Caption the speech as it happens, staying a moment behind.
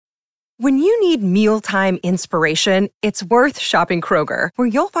When you need mealtime inspiration, it's worth shopping Kroger, where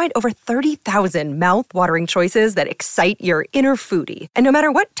you'll find over 30,000 mouth-watering choices that excite your inner foodie. And no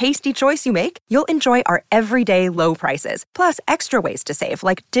matter what tasty choice you make, you'll enjoy our everyday low prices, plus extra ways to save,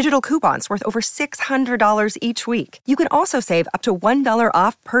 like digital coupons worth over $600 each week. You can also save up to $1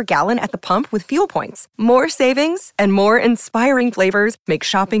 off per gallon at the pump with fuel points. More savings and more inspiring flavors make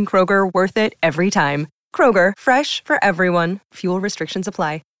shopping Kroger worth it every time. Kroger, fresh for everyone. Fuel restrictions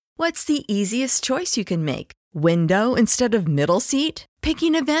apply. What's the easiest choice you can make? Window instead of middle seat?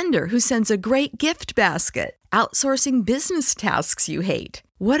 Picking a vendor who sends a great gift basket? Outsourcing business tasks you hate?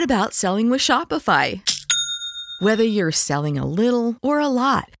 What about selling with Shopify? Whether you're selling a little or a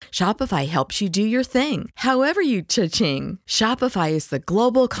lot, Shopify helps you do your thing, however you cha-ching. Shopify is the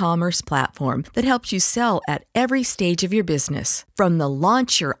global commerce platform that helps you sell at every stage of your business. From the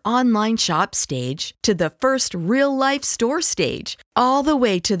launch your online shop stage to the first real-life store stage, all the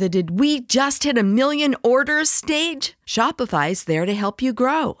way to the did we just hit 1 million orders stage. Shopify's there to help you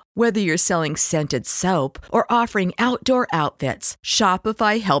grow. Whether you're selling scented soap or offering outdoor outfits,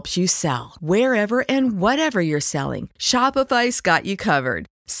 Shopify helps you sell. Wherever and whatever you're selling, Shopify's got you covered.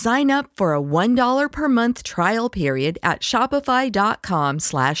 Sign up for a $1 per month trial period at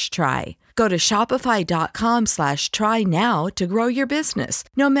shopify.com/try. Go to shopify.com/try now to grow your business,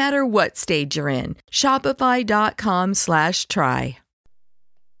 no matter what stage you're in. Shopify.com/try.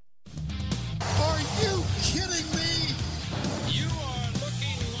 Are you kidding me? You are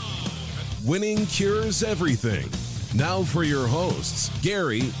looking live. Winning cures everything. Now for your hosts,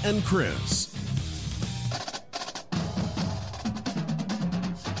 Gary and Chris.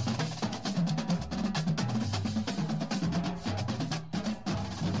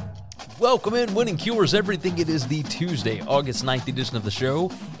 Welcome in, Winning Cures Everything. It is the Tuesday, August 9th edition of the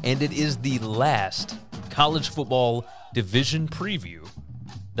show, and it is the last college football division preview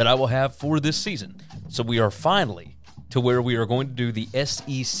that I will have for this season. So we are finally to where we are going to do the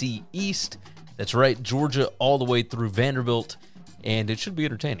SEC East. That's right, Georgia all the way through Vanderbilt, and it should be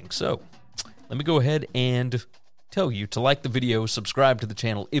entertaining. So let me go ahead and tell you to like the video, subscribe to the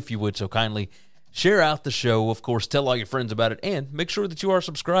channel if you would so kindly. Share out the show, of course, tell all your friends about it, and make sure that you are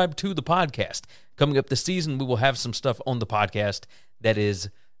subscribed to the podcast. Coming up this season, we will have some stuff on the podcast that is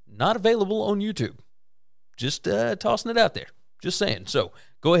not available on YouTube. Just tossing it out there. Just saying. So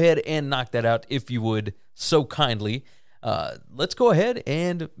go ahead and knock that out if you would so kindly. Let's go ahead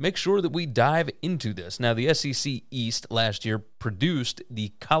and make sure that we dive into this. Now, the SEC East last year produced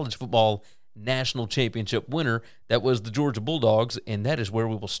the college football national championship winner. That was the Georgia Bulldogs, and that is where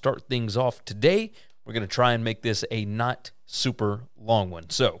we will start things off today. We're going to try and make this a not super long one.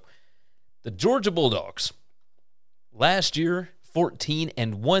 So, the Georgia Bulldogs, last year,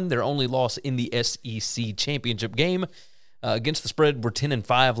 14-1. Their only loss in the SEC championship game. Against the spread, were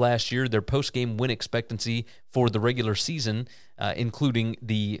 10-5 last year. Their post-game win expectancy for the regular season, including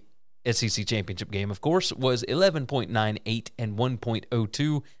the SEC championship game, of course, was 11.98 and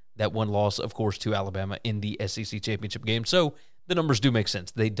 1.02. That one loss, of course, to Alabama in the SEC championship game. So the numbers do make sense.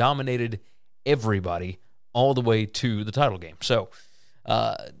 They dominated everybody all the way to the title game. So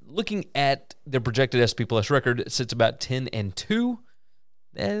looking at their projected SP Plus record, it sits about 10-2.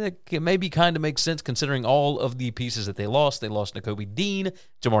 That maybe kind of makes sense considering all of the pieces that they lost. They lost Nakobe Dean,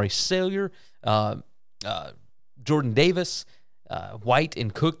 Jamari Salyer, Jordan Davis, White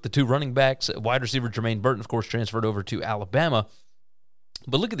and Cook, the two running backs. Wide receiver Jermaine Burton, of course, transferred over to Alabama.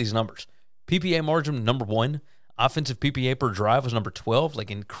 But look at these numbers. PPA margin, number 1. Offensive PPA per drive was number 12.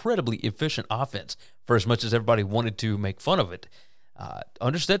 Like, incredibly efficient offense for as much as everybody wanted to make fun of it.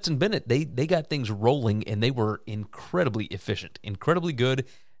 Under Stetson Bennett, they got things rolling, and they were incredibly efficient, incredibly good,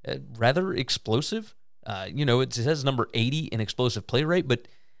 rather explosive. It says number 80 in explosive play rate, but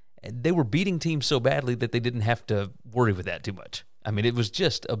they were beating teams so badly that they didn't have to worry with that too much. I mean, it was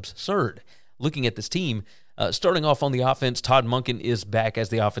just absurd looking at this team. Starting off on the offense, Todd Monken is back as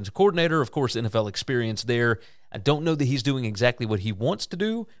the offensive coordinator. Of course, NFL experience there. I don't know that he's doing exactly what he wants to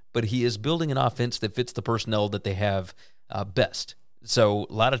do, but he is building an offense that fits the personnel that they have best. So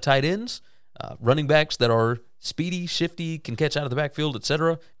a lot of tight ends, running backs that are speedy, shifty, can catch out of the backfield,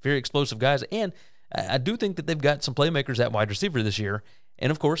 etc. Very explosive guys. And I do think that they've got some playmakers at wide receiver this year. And,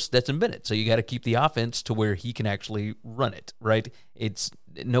 of course, Stetson Bennett. So you got to keep the offense to where he can actually run it, right?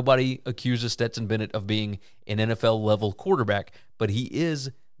 Nobody accuses Stetson Bennett of being an NFL-level quarterback, but he is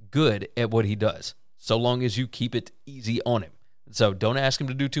good at what he does, so long as you keep it easy on him. So don't ask him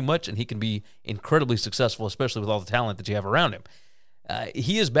to do too much, and he can be incredibly successful, especially with all the talent that you have around him.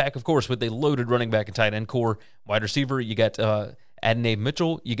 He is back, of course, with a loaded running back and tight end core. Wide receiver, you got Adonai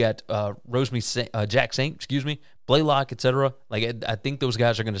Mitchell, you got Jack Saint, Blaylock, etc. Like, I think those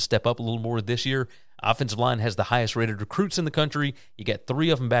guys are going to step up a little more this year. Offensive line has the highest rated recruits in the country. You got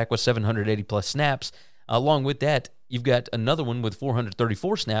 3 of them back with 780-plus snaps. Along with that, you've got another one with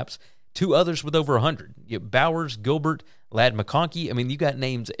 434 snaps, 2 others with over 100. You have Bowers, Gilbert, Ladd McConkey. I mean, you got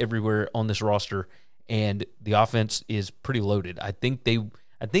names everywhere on this roster, and the offense is pretty loaded. I think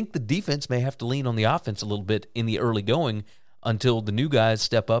the defense may have to lean on the offense a little bit in the early going until the new guys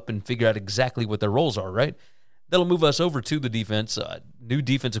step up and figure out exactly what their roles are, right? That'll move us over to the defense. New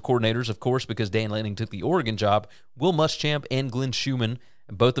defensive coordinators, of course, because Dan Lanning took the Oregon job. Will Muschamp and Glenn Schumann,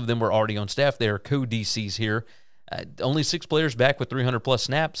 both of them were already on staff. They are co-DCs here. Only 6 players back with 300-plus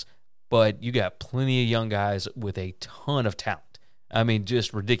snaps, but you got plenty of young guys with a ton of talent. I mean,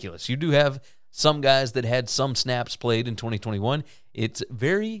 just ridiculous. You do have some guys that had some snaps played in 2021. It's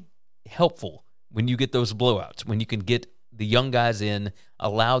very helpful when you get those blowouts, when you can get the young guys in,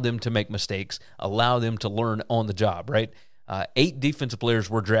 allow them to make mistakes, allow them to learn on the job, right? 8 defensive players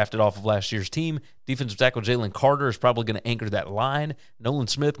were drafted off of last year's team. Defensive tackle Jalen Carter is probably going to anchor that line. Nolan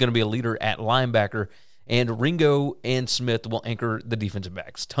Smith going to be a leader at linebacker. And Ringo and Smith will anchor the defensive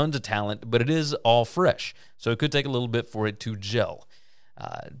backs. Tons of talent, but it is all fresh. So it could take a little bit for it to gel.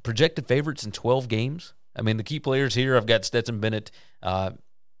 Projected favorites in 12 games. I mean, the key players here, I've got Stetson Bennett. I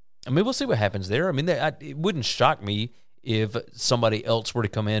mean, we'll see what happens there. I mean, it wouldn't shock me if somebody else were to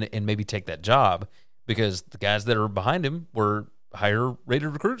come in and maybe take that job, because the guys that are behind him were higher rated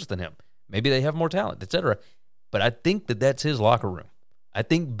recruits than him. Maybe they have more talent, etc. But I think that that's his locker room. I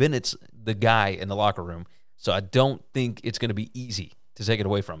think Bennett's the guy in the locker room, so I don't think it's going to be easy to take it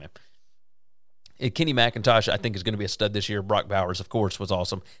away from him. Kenny McIntosh, I think, is going to be a stud this year. Brock Bowers, of course, was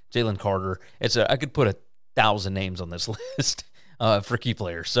awesome. Jalen Carter. I could put 1,000 names on this list for key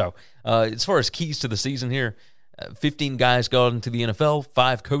players. So as far as keys to the season here, 15 guys gone into the NFL,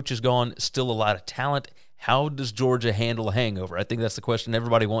 5 coaches gone, still a lot of talent. How does Georgia handle a hangover? I think that's the question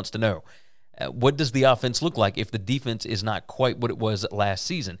everybody wants to know. What does the offense look like if the defense is not quite what it was last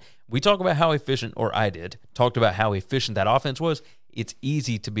season? We talk about how efficient, or I did, talked about how efficient that offense was. It's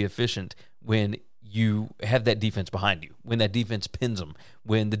easy to be efficient when you have that defense behind you, when that defense pins them,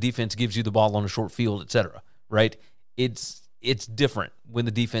 when the defense gives you the ball on a short field, etc., right? It's different when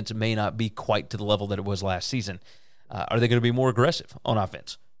the defense may not be quite to the level that it was last season. Are they going to be more aggressive on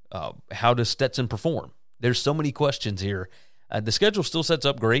offense? How does Stetson perform? There's so many questions here. The schedule still sets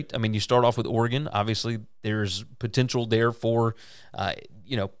up great. I mean, you start off with Oregon. Obviously, there's potential there for,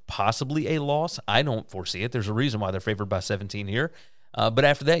 possibly a loss. I don't foresee it. There's a reason why they're favored by 17 here. But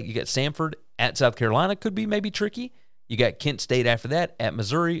after that, you got Samford at South Carolina. Could be maybe tricky. You got Kent State after that, at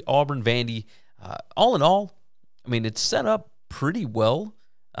Missouri, Auburn, Vandy. All in all, I mean, it's set up pretty well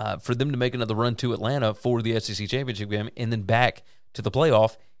for them to make another run to Atlanta for the SEC championship game and then back to the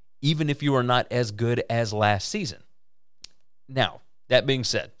playoff, even if you are not as good as last season. Now, that being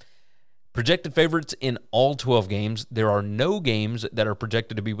said, projected favorites in all 12 games. There are no games that are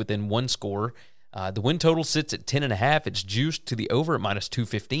projected to be within 1 score. The win total sits at 10.5. It's juiced to the over at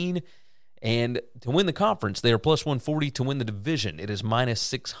 -215. And to win the conference, they are +140. To win the division, it is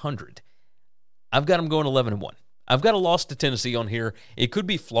 -600. I've got them going 11-1. I've got a loss to Tennessee on here. It could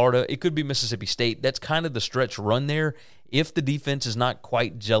be Florida. It could be Mississippi State. That's kind of the stretch run there. If the defense is not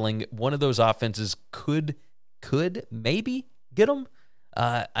quite gelling, one of those offenses could maybe get them.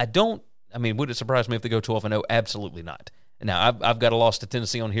 Would it surprise me if they go 12-0? Absolutely not. Now, I've got a loss to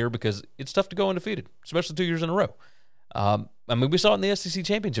Tennessee on here because it's tough to go undefeated, especially 2 years in a row. We saw it in the SEC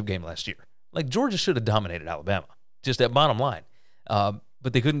championship game last year. Like, Georgia should have dominated Alabama, just at bottom line.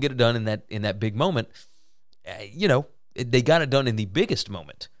 But they couldn't get it done in that big moment. They got it done in the biggest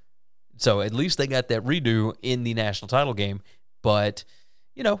moment. So at least they got that redo in the national title game. But,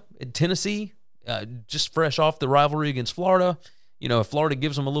 Tennessee, just fresh off the rivalry against Florida, if Florida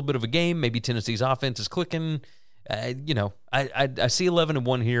gives them a little bit of a game, maybe Tennessee's offense is clicking. I see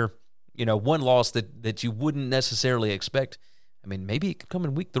 11-1 here. One loss that you wouldn't necessarily expect. I mean, maybe it could come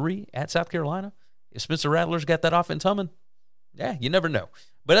in week 3 at South Carolina. If Spencer Rattler's got that offense humming, yeah, you never know.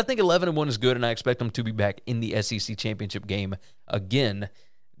 But I think 11-1 is good, and I expect them to be back in the SEC championship game again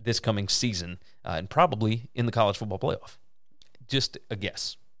this coming season, and probably in the college football playoff. Just a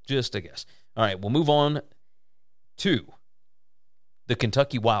guess. All right, we'll move on to the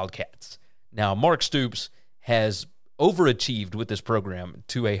Kentucky Wildcats. Now, Mark Stoops has overachieved with this program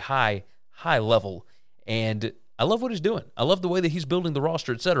to a high level, and I love what he's doing. I love the way that he's building the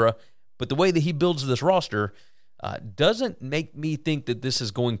roster, etc., but the way that he builds this roster doesn't make me think that this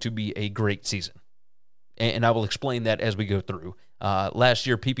is going to be a great season. And I will explain that as we go through. Last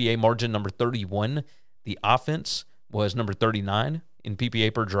year, PPA margin number 31. The offense was number 39 in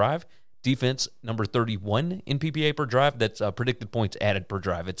PPA per drive. Defense, number 31 in PPA per drive. That's predicted points added per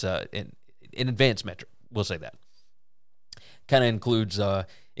drive. It's an advanced metric. We'll say that. Kind of includes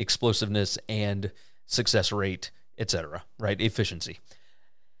explosiveness and success rate, etc., right? Efficiency.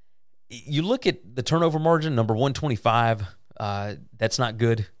 You look at the turnover margin, number 125. That's not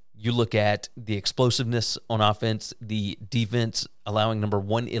good. You look at the explosiveness on offense, the defense allowing number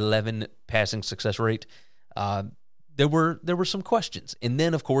 111 passing success rate. There were some questions. And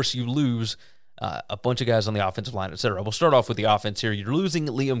then, of course, you lose a bunch of guys on the offensive line, et cetera. We'll start off with the offense here. You're losing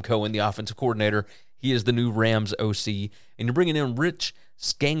Liam Cohen, the offensive coordinator. He is the new Rams OC. And you're bringing in Rich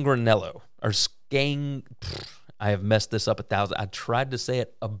Scangarello. I have messed this up 1,000. I tried to say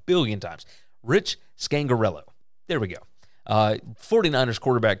it 1 billion times. Rich Scangarello. There we go. 49ers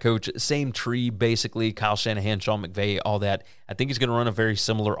quarterback coach, same tree, basically. Kyle Shanahan, Sean McVay, all that. I think he's going to run a very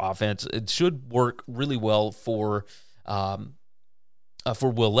similar offense. It should work really well for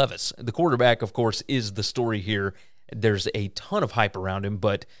Will Levis. The quarterback, of course, is the story here. There's a ton of hype around him,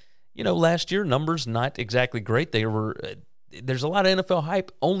 but, last year, numbers not exactly great. There's a lot of NFL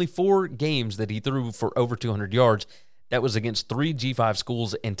hype. Only 4 games that he threw for over 200 yards. That was against 3 G5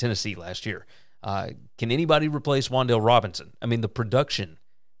 schools and Tennessee last year. Can anybody replace Wan'Dale Robinson? I mean, the production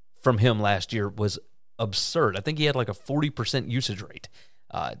from him last year was absurd. I think he had like a 40% usage rate.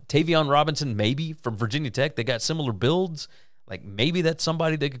 Tavion Robinson, maybe, from Virginia Tech. They got similar builds. Like, maybe that's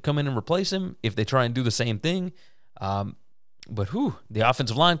somebody that could come in and replace him if they try and do the same thing. But the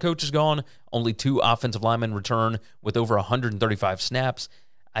offensive line coach is gone. Only 2 offensive linemen return with over 135 snaps.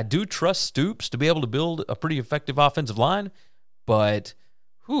 I do trust Stoops to be able to build a pretty effective offensive line, but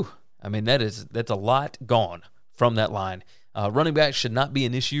that's a lot gone from that line. Running back should not be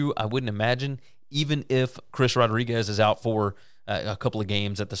an issue, I wouldn't imagine, even if Chris Rodriguez is out for a couple of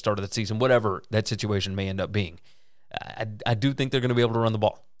games at the start of the season, whatever that situation may end up being. I do think they're going to be able to run the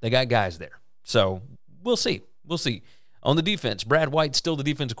ball. They got guys there. So we'll see. On the defense, Brad White, still the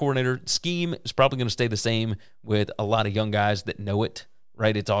defensive coordinator. Scheme is probably going to stay the same with a lot of young guys that know it,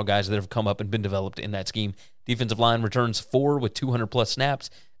 right? It's all guys that have come up and been developed in that scheme. Defensive line returns 4 with 200-plus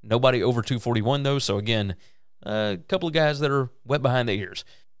snaps. Nobody over 241, though. So, again, a couple of guys that are wet behind the ears.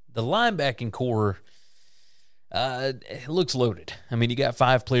 The linebacking core looks loaded. I mean, you got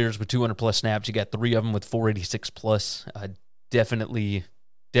 5 players with 200-plus snaps. You got 3 of them with 486-plus. Definitely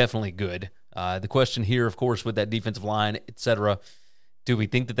good. The question here, of course, with that defensive line, et cetera, do we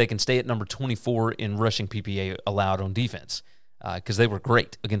think that they can stay at number 24 in rushing PPA allowed on defense? Because they were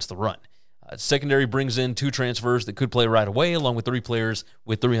great against the run. Secondary brings in 2 transfers that could play right away, along with 3 players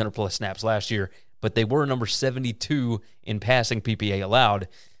with 300-plus snaps last year, but they were number 72 in passing PPA allowed.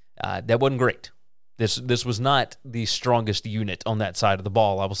 That wasn't great. This was not the strongest unit on that side of the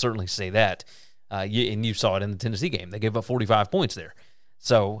ball. I will certainly say that. And you saw it in the Tennessee game. They gave up 45 points there.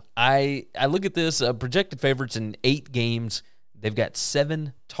 So I look at this, projected favorites in 8 games. They've got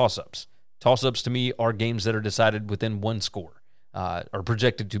 7 toss-ups. Toss-ups to me are games that are decided within 1 score, or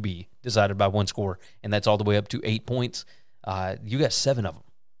projected to be decided by 1 score, and that's all the way up to 8 points. You got 7 of them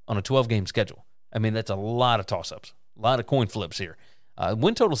on a 12-game schedule. I mean, that's a lot of toss-ups, a lot of coin flips here.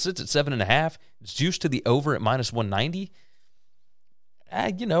 Win total sits at 7.5. It's juiced to the over at minus 190.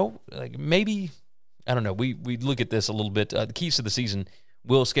 Maybe, I don't know. We look at this a little bit. The keys to the season.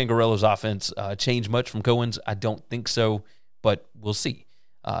 Will Scangarello's offense change much from Cohen's? I don't think so, but we'll see.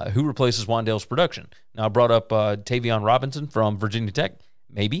 Who replaces Wan'Dale's production? Now, I brought up Tavion Robinson from Virginia Tech.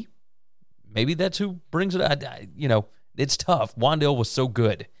 Maybe that's who brings it. It's tough. Wan'Dale was so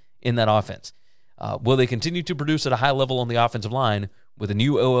good in that offense. Will they continue to produce at a high level on the offensive line with a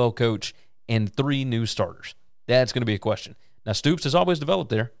new OL coach and 3 new starters? That's going to be a question. Now, Stoops has always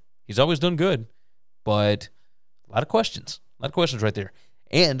developed there. He's always done good, but a lot of questions. A lot of questions right there.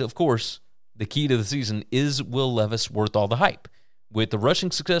 And, of course, the key to the season is Will Levis worth all the hype? With the rushing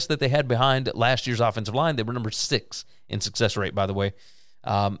success that they had behind last year's offensive line, they were number 6 in success rate, by the way.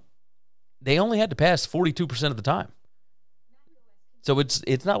 They only had to pass 42% of the time. So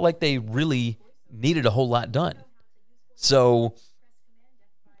it's not like they really needed a whole lot done. So,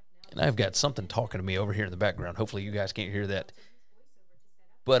 and I've got something talking to me over here in the background. Hopefully you guys can't hear that.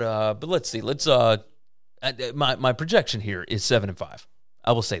 But let's see. My projection here is 7-5.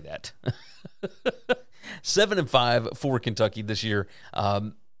 I will say that. 7-5 for Kentucky this year.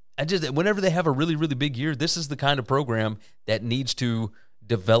 Whenever they have a really, really big year, this is the kind of program that needs to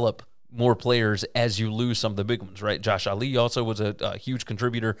develop more players as you lose some of the big ones, right? Josh Ali also was a huge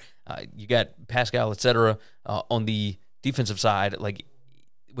contributor. You got Pascal, et cetera, on the defensive side. Like,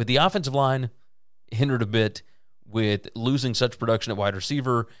 with the offensive line hindered a bit with losing such production at wide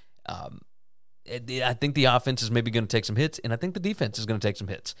receiver, I think the offense is maybe going to take some hits, and I think the defense is going to take some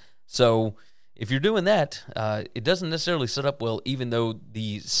hits. So if you're doing that, it doesn't necessarily set up well, even though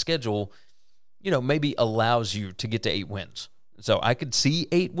the schedule, maybe allows you to get to 8 wins. So I could see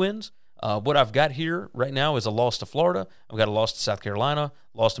 8 wins. What I've got here right now is a loss to Florida. I've got a loss to South Carolina,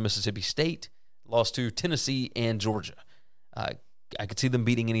 loss to Mississippi State, loss to Tennessee and Georgia. I could see them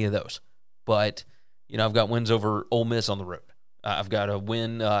beating any of those. But, I've got wins over Ole Miss on the road. I've got a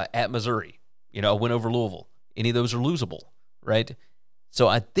win at Missouri, a win over Louisville. Any of those are losable, right? So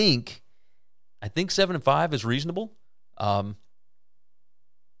I think 7-5 is reasonable. I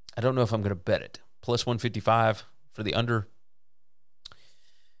don't know if I'm going to bet it. Plus 155 for the under.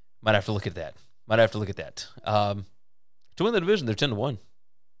 Might have to look at that. To win the division, they're 10-1.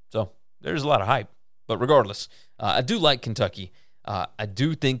 So there's a lot of hype. But regardless, I do like Kentucky. I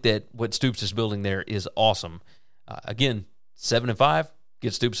do think that what Stoops is building there is awesome. Again, 7-5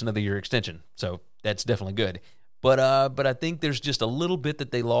 gets Stoops another year extension. So that's definitely good. But I think there's just a little bit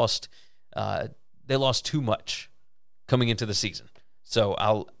that they lost. They lost too much coming into the season. So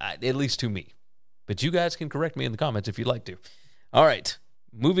at least to me. But you guys can correct me in the comments if you'd like to. All right.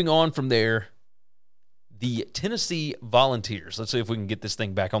 Moving on from there, the Tennessee Volunteers. Let's see if we can get this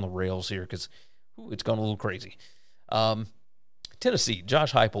thing back on the rails here because it's gone a little crazy. Tennessee,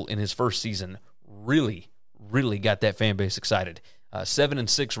 Josh Heupel in his first season really, really got that fan base excited.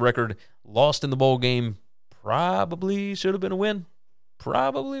 7-6 record, lost in the bowl game. Probably should have been a win.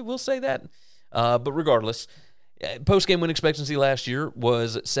 Probably, we'll say that. But regardless, post-game win expectancy last year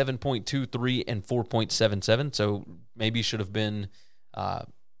was 7.23 and 4.77, so maybe should have been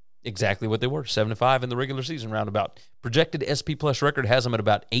exactly what they were, 7-5 in the regular season roundabout. Projected SP Plus record has them at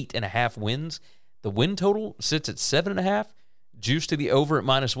about 8.5 wins. The win total sits at 7.5, juice to the over at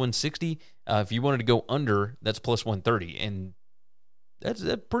minus 160. If you wanted to go under, that's plus 130, and that's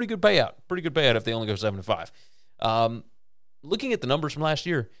a pretty good payout. Pretty good payout if they only go 7-5. Looking at the numbers from last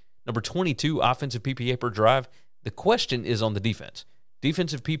year, number 22 offensive PPA per drive. The question is on the defense.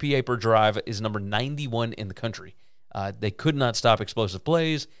 Defensive PPA per drive is number 91 in the country. They could not stop explosive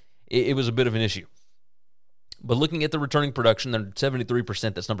plays. It was a bit of an issue. But looking at the returning production, they're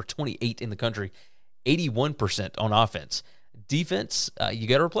 73%. That's number 28 in the country. 81% on offense. Defense, you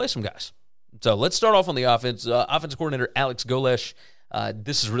got to replace some guys. So let's start off on the offense. Offensive coordinator Alex Golesh.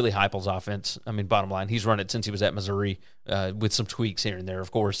 This is really Heupel's offense. I mean, bottom line, he's run it since he was at Missouri with some tweaks here and there,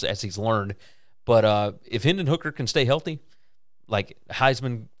 of course, as he's learned. But if Hendon Hooker can stay healthy, like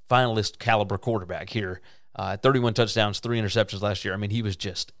Heisman finalist caliber quarterback here, 31 touchdowns, 3 interceptions last year. I mean, he was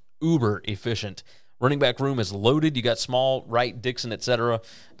just uber efficient. Running back room is loaded. You got Small, Wright, Dixon, etc.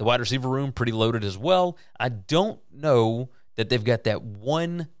 The wide receiver room, pretty loaded as well. I don't know that they've got that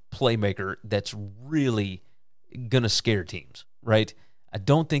one playmaker that's really going to scare teams, right? I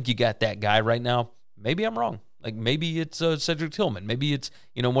don't think you got that guy right now. Maybe I'm wrong. Like maybe it's Cedric Tillman. Maybe it's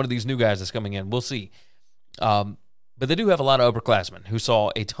one of these new guys that's coming in. We'll see. But they do have a lot of upperclassmen who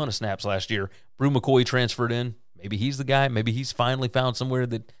saw a ton of snaps last year. Brew McCoy transferred in. Maybe he's the guy. Maybe he's finally found somewhere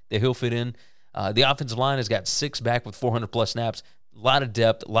that he'll fit in. The offensive line has got 6 back with 400-plus snaps. A lot of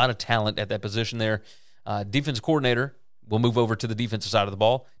depth, a lot of talent at that position there. Defensive coordinator, we'll move over to the defensive side of the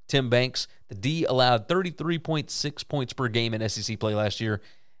ball. Tim Banks, the D allowed 33.6 points per game in SEC play last year.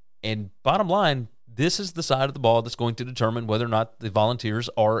 And bottom line, this is the side of the ball that's going to determine whether or not the Volunteers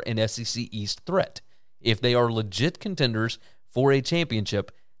are an SEC East threat. If they are legit contenders for a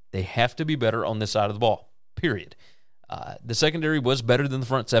championship, they have to be better on this side of the ball, period. The secondary was better than the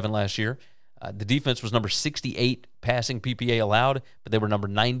front 7 last year. The defense was number 68 passing PPA allowed, but they were number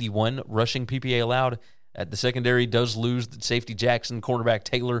 91 rushing PPA allowed. The secondary does lose the safety Jackson, cornerback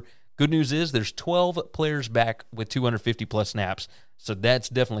Taylor. Good news is there's 12 players back with 250-plus snaps, so that's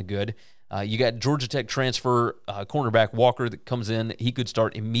definitely good. You got Georgia Tech transfer cornerback Walker that comes in. He could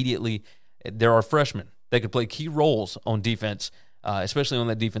start immediately. There are freshmen that could play key roles on defense, especially on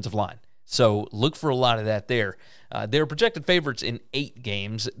that defensive line. So look for a lot of that there. They're projected favorites in 8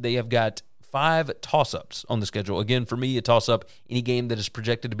 games. They have got 5 toss-ups on the schedule. Again, for me, a toss-up, any game that is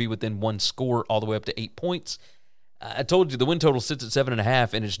projected to be within 1 score all the way up to 8 points. I told you the win total sits at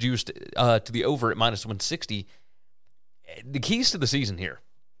 7.5, and it's juiced to the over at minus 160. The keys to the season here.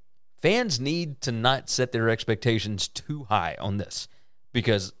 Fans need to not set their expectations too high on this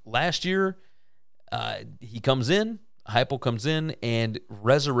because last year Heupel comes in and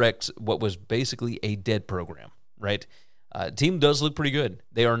resurrects what was basically a dead program, right? Team does look pretty good.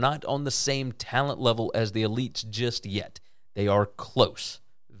 They are not on the same talent level as the elites just yet. They are close,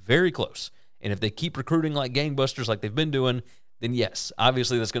 very close. And if they keep recruiting like gangbusters like they've been doing, then yes,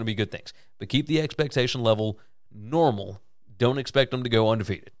 obviously that's going to be good things. But keep the expectation level normal. Don't expect them to go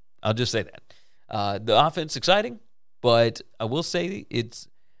undefeated. I'll just say that. The offense exciting, but I will say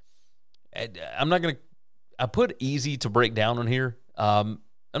I put easy to break down on here. I'm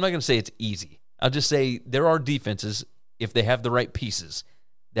not going to say it's easy. I'll just say there are defenses, if they have the right pieces,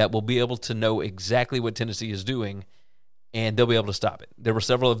 that will be able to know exactly what Tennessee is doing, and they'll be able to stop it. There were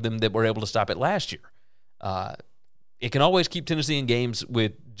several of them that were able to stop it last year. It can always keep Tennessee in games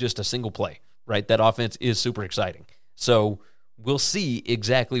with just a single play, right? That offense is super exciting. So we'll see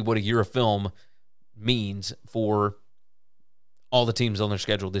exactly what a year of film means for all the teams on their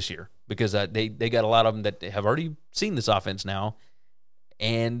schedule this year, because they got a lot of them that have already seen this offense now,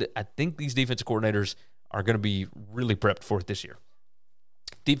 and I think these defensive coordinators are going to be really prepped for it this year.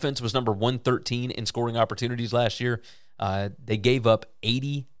 Defense was number 113 in scoring opportunities last year. They gave up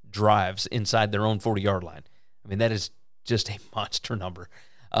 80 drives inside their own 40-yard line. I mean, that is just a monster number.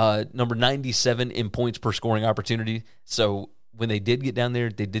 Number 97 in points per scoring opportunity. So when they did get down there,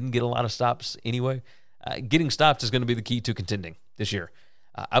 they didn't get a lot of stops anyway. Getting stops is going to be the key to contending this year.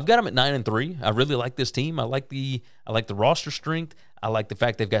 I've got them at 9-3. I really like this team. I like the roster strength. I like the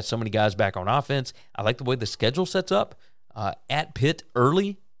fact they've got so many guys back on offense. I like the way the schedule sets up. At Pitt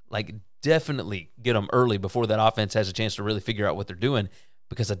early, definitely get them early before that offense has a chance to really figure out what they're doing,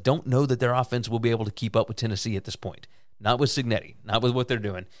 because I don't know that their offense will be able to keep up with Tennessee at this point. Not with Cignetti, not with what they're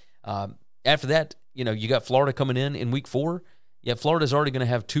doing. After that, you got Florida coming in week 4. Yeah, Florida's already going to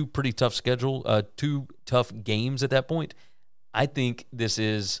have two tough games at that point. I think this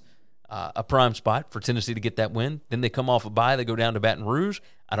is a prime spot for Tennessee to get that win. Then they come off a bye. They go down to Baton Rouge.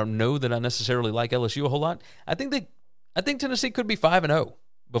 I don't know that I necessarily like LSU a whole lot. I think Tennessee could be 5-0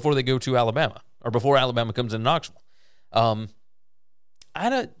 before they go to Alabama, or before Alabama comes in Knoxville. I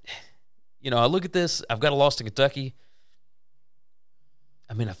look at this. I've got a loss to Kentucky.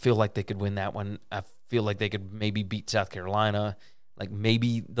 I mean, I feel like they could win that one. I feel like they could maybe beat South Carolina. I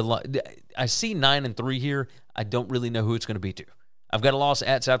see 9-3 here. I don't really know who it's going to be to. I've got a loss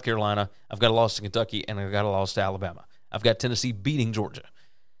at South Carolina. I've got a loss to Kentucky, and I've got a loss to Alabama. I've got Tennessee beating Georgia.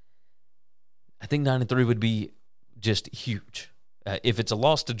 I think 9-3 would be just huge. If it's a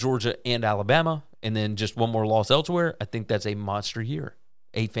loss to Georgia and Alabama, and then just one more loss elsewhere, I think that's a monster year.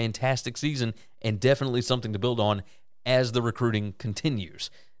 A fantastic season, and definitely something to build on as the recruiting continues.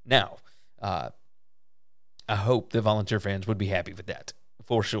 Now, I hope the Volunteer fans would be happy with that,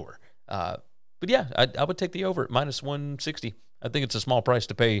 for sure. But yeah, I would take the over at -160. I think it's a small price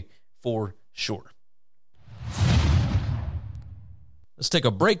to pay for sure. Let's take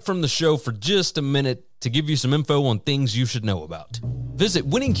a break from the show for just a minute to give you some info on things you should know about. Visit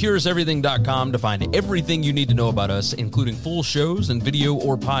winningcureseverything.com to find everything you need to know about us, including full shows in video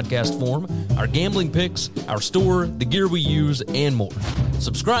or podcast form, our gambling picks, our store, the gear we use, and more.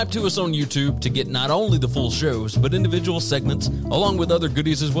 Subscribe to us on YouTube to get not only the full shows, but individual segments, along with other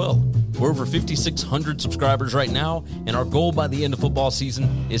goodies as well. We're over 5,600 subscribers right now, and our goal by the end of football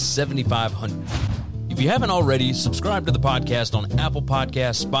season is 7,500. If you haven't already, subscribe to the podcast on Apple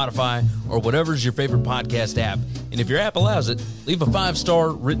Podcasts, Spotify, or whatever's your favorite podcast app. And if your app allows it, leave a 5-star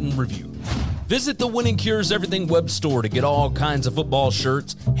written review. Visit the Winning Cures Everything web store to get all kinds of football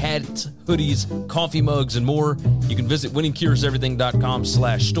shirts, hats, hoodies, coffee mugs, and more. You can visit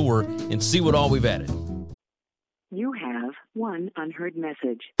winningcureseverything.com/store and see what all we've added. You have one unheard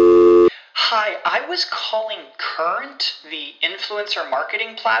message. Hi, I was calling Current, the influencer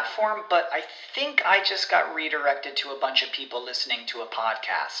marketing platform, but I think I just got redirected to a bunch of people listening to a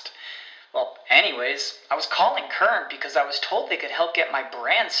podcast. Well, anyways, I was calling Current because I was told they could help get my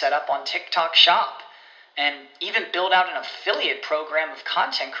brand set up on TikTok Shop, and even build out an affiliate program of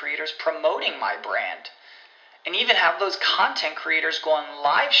content creators promoting my brand, and even have those content creators go on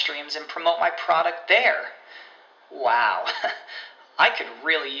live streams and promote my product there. Wow. I could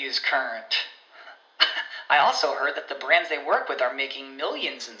really use Current. I also heard that the brands they work with are making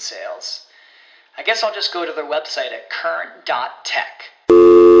millions in sales. I guess I'll just go to their website at current.tech.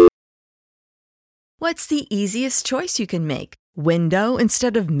 What's the easiest choice you can make? Window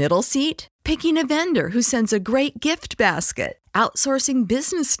instead of middle seat? Picking a vendor who sends a great gift basket? Outsourcing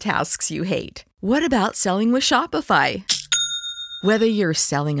business tasks you hate? What about selling with Shopify? Whether you're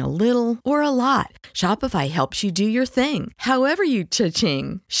selling a little or a lot, Shopify helps you do your thing, however you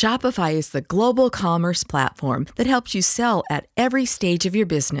cha-ching. Shopify is the global commerce platform that helps you sell at every stage of your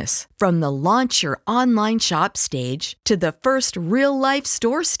business. From the launch your online shop stage to the first real-life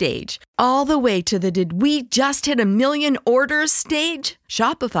store stage, all the way to the did we just hit 1 million orders stage.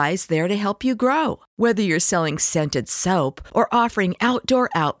 Shopify's there to help you grow. Whether you're selling scented soap or offering outdoor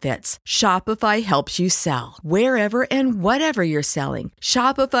outfits, Shopify helps you sell. Wherever and whatever you're selling,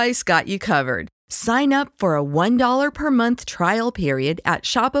 Shopify's got you covered. Sign up for a $1 per month trial period at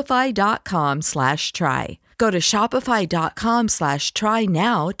shopify.com/try. Go to shopify.com/try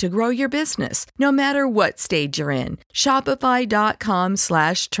now to grow your business, no matter what stage you're in.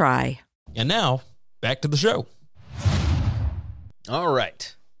 Shopify.com/try. And now, back to the show. All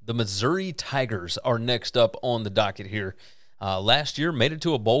right. The Missouri Tigers are next up on the docket here. Last year, made it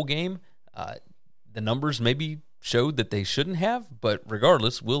to a bowl game. The numbers maybe showed that they shouldn't have, but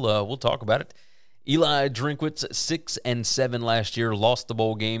regardless, we'll talk about it. Eli Drinkwitz, 6-7 last year, lost the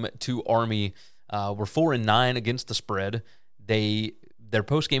bowl game to Army. Were 4-9 against the spread. Their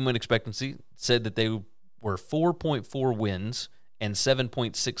post-game win expectancy said that they were 4.4 wins and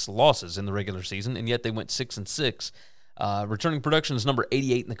 7.6 losses in the regular season, and yet they went 6-6. Returning production is number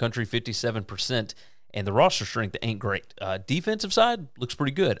 88 in the country, 57%, and the roster strength ain't great. Defensive side looks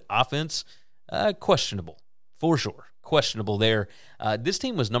pretty good. Offense, questionable, for sure. Questionable there. This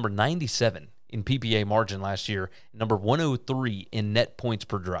team was number 97 in PPA margin last year, number 103 in net points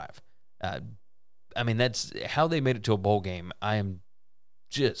per drive. That's how they made it to a bowl game. I am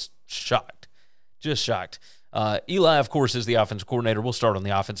just shocked. Eli, of course, is the offensive coordinator. We'll start on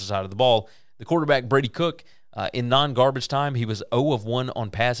the offensive side of the ball. The quarterback, Brady Cook, in non-garbage time, he was 0 of 1 on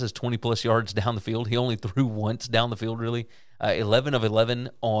passes, 20-plus yards down the field. He only threw once down the field, really. 11 of 11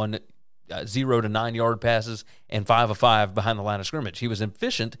 on 0 to 9-yard passes, and 5 of 5 behind the line of scrimmage. He was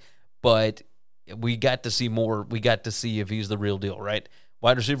efficient, but we got to see more. We got to see if he's the real deal, right?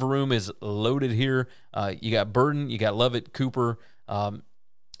 Wide receiver room is loaded here. You got Burden, you got Lovett, Cooper,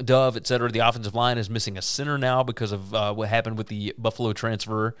 Dove, etc. The offensive line is missing a center now because of what happened with the Buffalo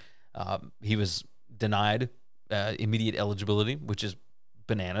transfer. He was denied immediate eligibility, which is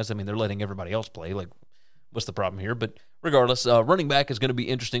bananas. I mean, they're letting everybody else play. Like, what's the problem here? But regardless, running back is going to be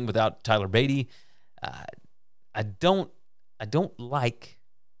interesting without Tyler Beatty. I don't like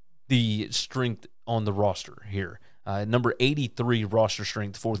the strength on the roster here. Number 83 roster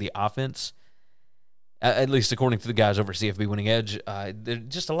strength for the offense, at least according to the guys over at CFB Winning Edge. There's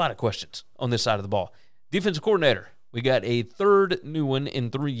just a lot of questions on this side of the ball. Defensive coordinator, we got a third new one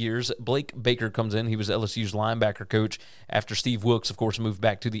in 3 years. Blake Baker comes in. He was LSU's linebacker coach after Steve Wilkes, of course, moved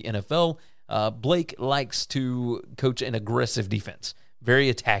back to the NFL. Blake likes to coach an aggressive defense. Very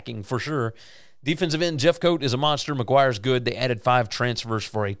attacking for sure. Defensive end, Jeff Coat is a monster. McGuire's good. They added 5 transfers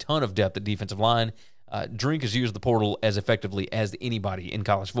for a ton of depth at defensive line. Drink has used the portal as effectively as anybody in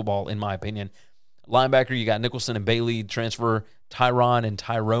college football, in my opinion. Linebacker, you got Nicholson and Bailey transfer, Tyron and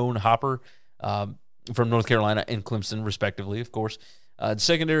Tyrone Hopper from North Carolina and Clemson, respectively, of course.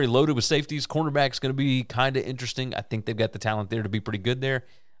 Secondary loaded with safeties. Cornerback's going to be kind of interesting. I think they've got the talent there to be pretty good there.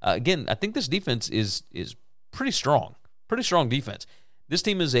 Again, I think this defense is pretty strong. Pretty strong defense. This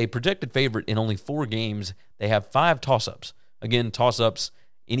team is a projected favorite in only 4 games. They have 5 toss-ups. Again, toss-ups,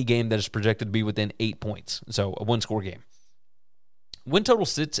 any game that is projected to be within 8 points. So a 1-score game. Win total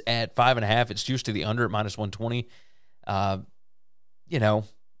sits at 5.5. It's juiced to the under at -120.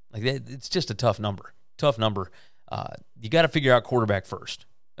 It's just a tough number. You got to figure out quarterback first.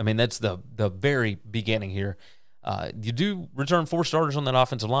 I mean, that's the very beginning here. You do return 4 starters on that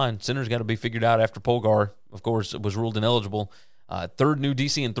offensive line. Center's got to be figured out after Polgar, of course, was ruled ineligible. Third new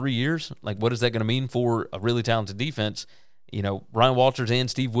DC in 3 years. Like, what is that going to mean for a really talented defense? Ryan Walters and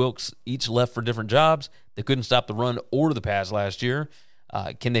Steve Wilkes each left for different jobs. They couldn't stop the run or the pass last year.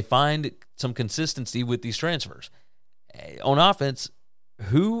 Can they find some consistency with these transfers? On offense,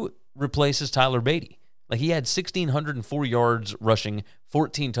 who replaces Tyler Beatty? Like, he had 1,604 yards rushing,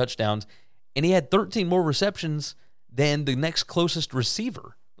 14 touchdowns, and he had 13 more receptions than the next closest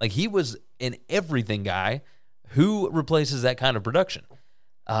receiver. Like, he was an everything guy. Who replaces that kind of production?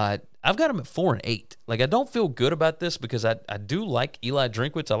 I've got him at 4-8. Like, I don't feel good about this because I do like Eli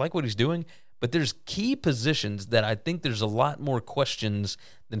Drinkwitz. I like what he's doing, but there's key positions that I think there's a lot more questions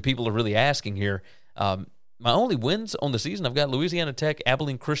than people are really asking here. My only wins on the season, I've got Louisiana Tech,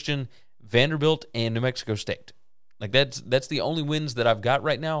 Abilene Christian, Vanderbilt, and New Mexico State. Like, that's the only wins that I've got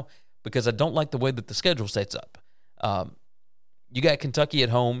right now because I don't like the way that the schedule sets up. You got Kentucky at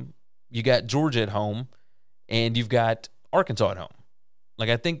home, you got Georgia at home, and you've got Arkansas at home. Like,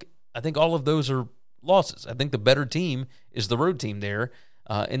 I think all of those are losses. I think the better team is the road team there.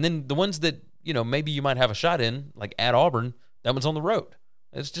 And then the ones that, maybe you might have a shot in, like at Auburn, that one's on the road.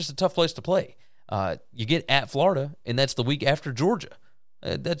 It's just a tough place to play. You get at Florida, and that's the week after Georgia.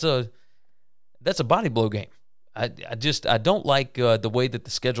 That's a body blow game. I don't like the way that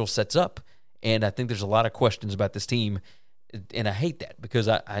the schedule sets up, and I think there's a lot of questions about this team, and I hate that because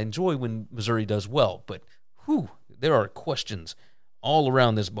I enjoy when Missouri does well, but there are questions all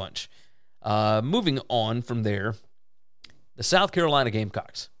around this bunch. Moving on from there, the South Carolina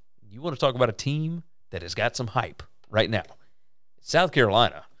Gamecocks. You want to talk about a team that has got some hype right now. South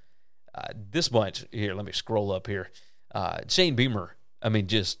Carolina, this bunch, here, let me scroll up here. Shane Beamer,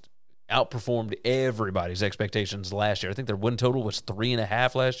 just outperformed everybody's expectations last year. I think their win total was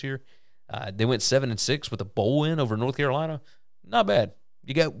 3.5 last year. They went 7-6 with a bowl win over North Carolina. Not bad.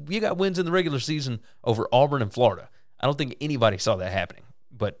 You got wins in the regular season over Auburn and Florida. I don't think anybody saw that happening.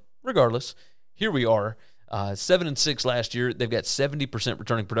 But regardless, here we are. 7-6 last year. They've got 70%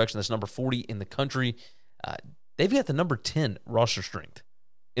 returning production. That's number 40 in the country. They've got the number 10 roster strength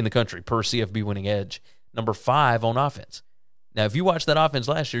in the country per CFB Winning Edge. Number 5 on offense. Now, if you watched that offense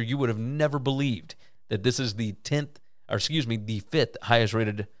last year, you would have never believed that this is the 5th highest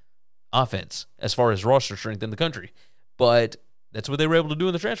rated offense as far as roster strength in the country. But that's what they were able to do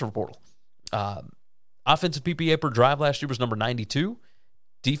in the transfer portal. Offensive PPA per drive last year was number 92.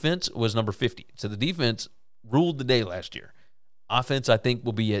 Defense was number 50. So the defense ruled the day last year. Offense, I think,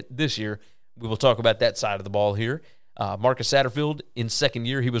 will be it this year. We will talk about that side of the ball here. Marcus Satterfield, in second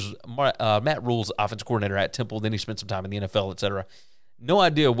year, he was Matt Rule's offensive coordinator at Temple. Then he spent some time in the NFL, etc. No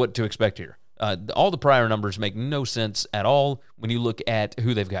idea what to expect here. All the prior numbers make no sense at all when you look at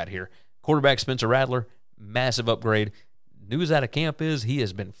who they've got here. Quarterback Spencer Rattler, massive upgrade. News out of camp is he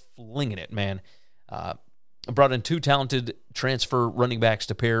has been flinging it, man. Brought in 2 talented transfer running backs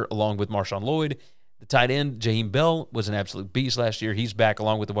to pair along with Marshawn Lloyd. The tight end, Jaheim Bell, was an absolute beast last year. He's back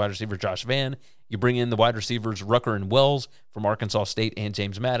along with the wide receiver, Josh Vann. You bring in the wide receivers, Rucker and Wells from Arkansas State and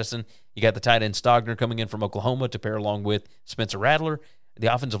James Madison. You got the tight end, Stogner, coming in from Oklahoma to pair along with Spencer Rattler.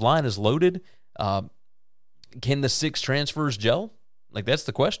 The offensive line is loaded. Can the 6 transfers gel? That's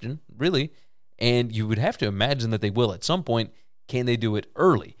the question, really. And you would have to imagine that they will at some point. Can they do it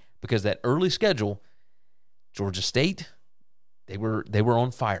early? Because that early schedule, Georgia State, they were on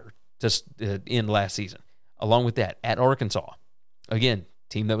fire just in last season. Along with that, at Arkansas, again,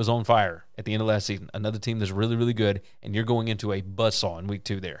 team that was on fire at the end of last season. Another team that's really, really good, and you're going into a buzzsaw in week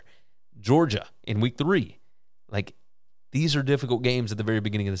 2 there. Georgia in week 3. These are difficult games at the very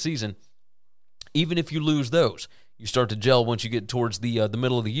beginning of the season. Even if you lose those, you start to gel once you get towards the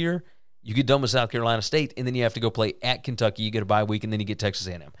middle of the year. You get done with South Carolina State, and then you have to go play at Kentucky. You get a bye week, and then you get Texas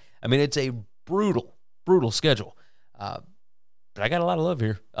A&M. It's a brutal, brutal schedule. But I got a lot of love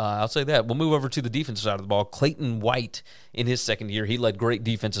here. I'll say that. We'll move over to the defensive side of the ball. Clayton White, in his second year, he led great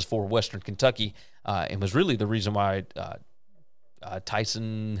defenses for Western Kentucky and was really the reason why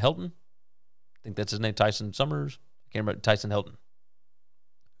Tyson Helton, I think that's his name, Tyson Summers, I can't remember, Tyson Helton.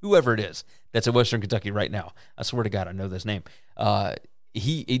 Whoever it is that's at Western Kentucky right now, I swear to God, I know this name.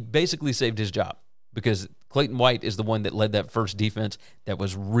 He basically saved his job because Clayton White is the one that led that first defense that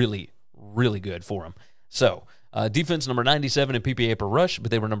was really, really good for him. So, defense number 97 in PPA per rush,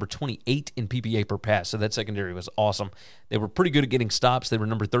 but they were number 28 in PPA per pass, so that secondary was awesome. They were pretty good at getting stops. They were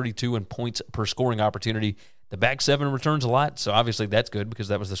number 32 in points per scoring opportunity. The back 7 returns a lot, so obviously that's good because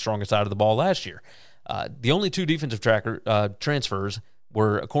that was the strongest side of the ball last year. The only 2 defensive transfers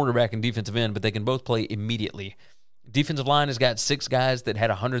were a cornerback and defensive end, but they can both play immediately. Defensive line has got 6 guys that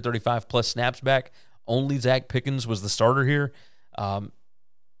had 135-plus snaps back. Only Zach Pickens was the starter here.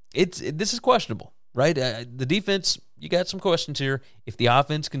 This is questionable, right? The defense, you got some questions here. If the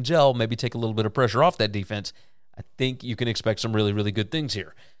offense can gel, maybe take a little bit of pressure off that defense, I think you can expect some really, really good things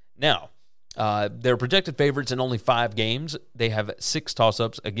here. Now, they're projected favorites in only 5 games. They have 6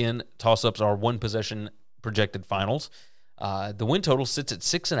 toss-ups. Again, toss-ups are 1-possession projected finals. The win total sits at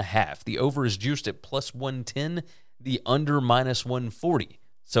 6.5. The over is juiced at plus 110. The under minus 140.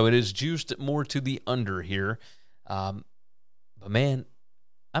 So it is juiced more to the under here. But man,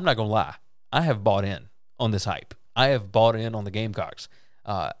 I'm not going to lie. I have bought in on this hype. I have bought in on the Gamecocks.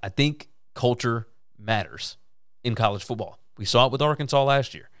 I think culture matters in college football. We saw it with Arkansas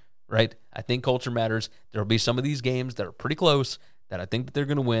last year, right? I think culture matters. There will be some of these games that are pretty close that I think that they're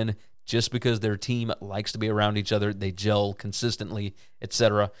going to win just because their team likes to be around each other. They gel consistently,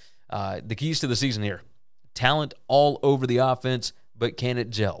 etc. The keys to the season here. Talent all over the offense, but can it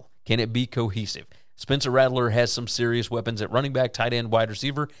gel? Can it be cohesive? Spencer Rattler has some serious weapons at running back, tight end, wide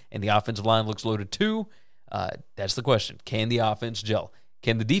receiver, and the offensive line looks loaded too. That's the question. Can the offense gel?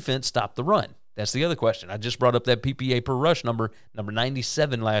 Can the defense stop the run? That's the other question. I just brought up that PPA per rush number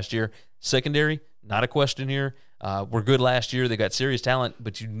 97 last year. Secondary, not a question here. We're good last year. They got serious talent,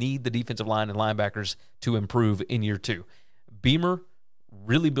 but you need the defensive line and linebackers to improve in year 2. Beamer,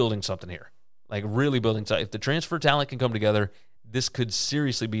 really building something here. Really building something. If the transfer talent can come together, this could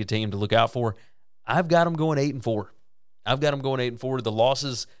seriously be a team to look out for. I've got them going 8-4. The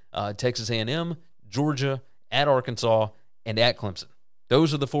losses, Texas A&M, Georgia, at Arkansas, and at Clemson.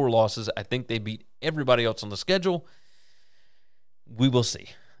 Those are the 4 losses. I think they beat everybody else on the schedule. We will see.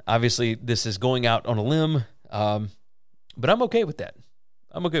 Obviously, this is going out on a limb, but I'm okay with that.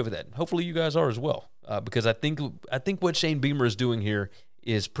 Hopefully, you guys are as well, because I think what Shane Beamer is doing here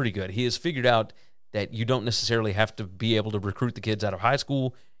is pretty good. He has figured out that you don't necessarily have to be able to recruit the kids out of high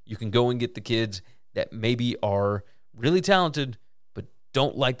school. You can go and get the kids that maybe are really talented but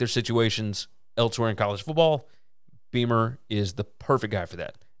don't like their situations elsewhere in college football. Beamer is the perfect guy for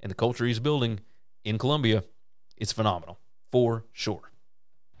that. And the culture he's building in Columbia is phenomenal, for sure.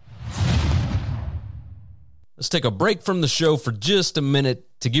 Let's take a break from the show for just a minute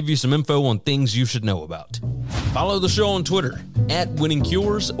to give you some info on things you should know about. Follow the show on Twitter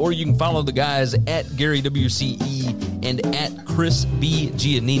 @WinningCures, or you can follow the guys @GaryWCE and @ChrisB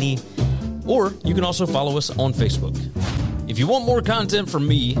Giannini, or you can also follow us on Facebook. If you want more content from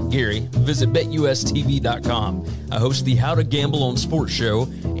me, Gary, visit BetUSTV.com. I host the How to Gamble on Sports show,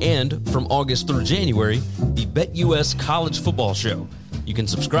 and from August through January, the BetUS College Football show. You can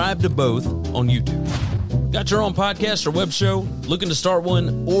subscribe to both on YouTube. Got your own podcast or web show, looking to start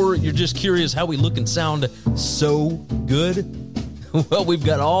one, or you're just curious how we look and sound so good? Well, we've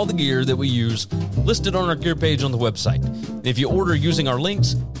got all the gear that we use listed on our gear page on the website. If you order using our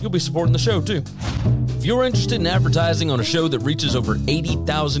links, you'll be supporting the show too. If you're interested in advertising on a show that reaches over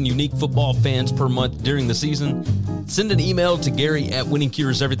 80,000 unique football fans per month during the season, send an email to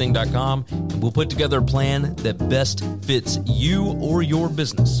Gary@winningcureseverything.com, and we'll put together a plan that best fits you or your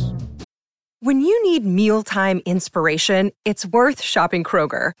business. When you need mealtime inspiration, it's worth shopping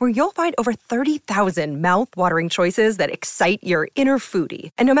Kroger, where you'll find over 30,000 mouth-watering choices that excite your inner foodie.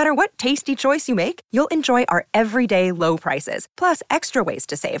 And no matter what tasty choice you make, you'll enjoy our everyday low prices, plus extra ways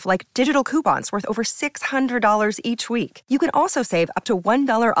to save, like digital coupons worth over $600 each week. You can also save up to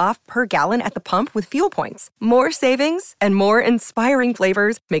 $1 off per gallon at the pump with fuel points. More savings and more inspiring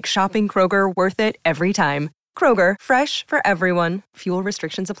flavors make shopping Kroger worth it every time. Kroger, fresh for everyone. Fuel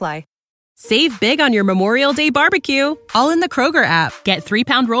restrictions apply. Save big on your Memorial Day barbecue, all in the Kroger app. Get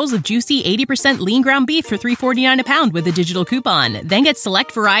 3-pound rolls of juicy 80% lean ground beef for $3.49 a pound with a digital coupon. Then get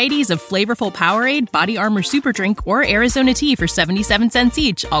select varieties of flavorful Powerade, Body Armor Super Drink, or Arizona tea for 77 cents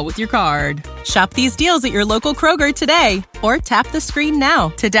each, all with your card. Shop these deals at your local Kroger today, or tap the screen now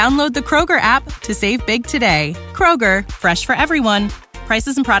to download the Kroger app to save big today. Kroger, fresh for everyone.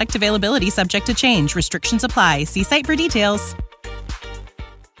 Prices and product availability subject to change. Restrictions apply. See site for details.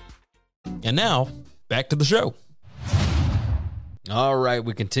 And now, back to the show. All right,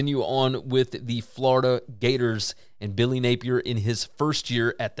 we continue on with the Florida Gators and Billy Napier in his first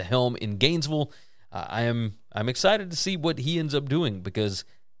year at the helm in Gainesville. I'm excited to see what he ends up doing, because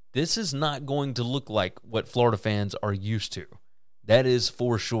this is not going to look like what Florida fans are used to. That is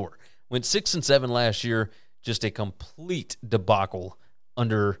for sure. Went 6-7 last year, just a complete debacle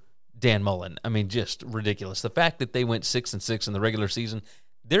under Dan Mullen. I mean, just ridiculous. The fact that they went 6-6 in the regular season,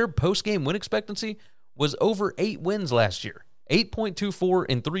 their post-game win expectancy was over 8 wins last year. 8.24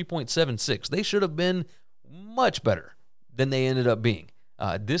 and 3.76. They should have been much better than they ended up being.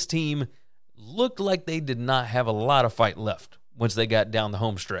 This team looked like they did not have a lot of fight left once they got down the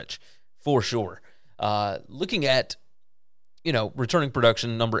home stretch, for sure. Looking at, returning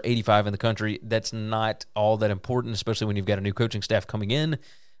production, number 85 in the country, that's not all that important, especially when you've got a new coaching staff coming in.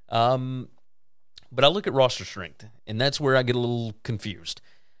 But I look at roster strength, and that's where I get a little confused.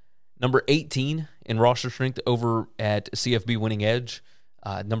 Number 18 in roster strength over at CFB Winning Edge.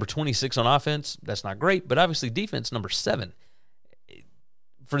 Number 26 on offense, that's not great, but obviously defense, number 7.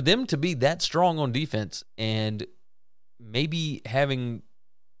 For them to be that strong on defense and maybe having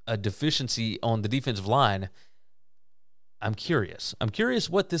a deficiency on the defensive line, I'm curious. I'm curious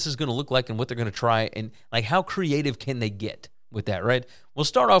what this is going to look like and what they're going to try, and like how creative can they get with that, right? We'll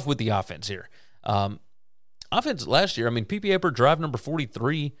start off with the offense here. Offense last year, PPA per drive number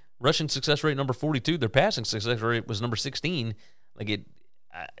 43, rushing success rate number 42. Their passing success rate was number 16.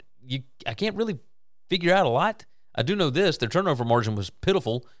 I can't really figure out a lot. I do know this: their turnover margin was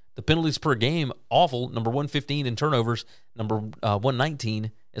pitiful. The penalties per game, awful. Number 115 in turnovers, number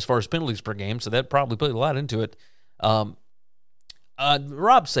 119 as far as penalties per game. So that probably put a lot into it. Rob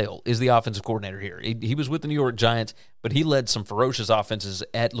Sale is the offensive coordinator here. He was with the New York Giants, but he led some ferocious offenses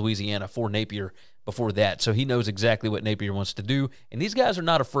at Louisiana for Napier before that. So he knows exactly what Napier wants to do. And these guys are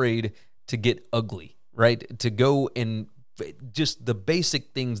not afraid to get ugly, right? To go and just the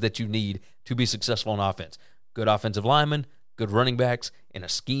basic things that you need to be successful on offense. Good offensive linemen, good running backs, and a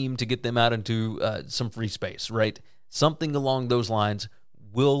scheme to get them out into some free space, right? Something along those lines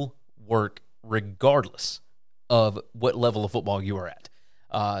will work regardless of what level of football you are at.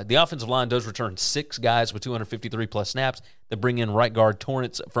 The offensive line does return 6 guys with 253-plus snaps. They bring in right guard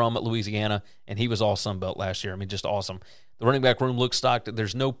Torrance from Louisiana, and he was all Sun Belt last year. I mean, just awesome. The running back room looks stocked.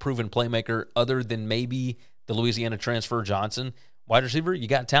 There's no proven playmaker other than maybe the Louisiana transfer Johnson. Wide receiver, you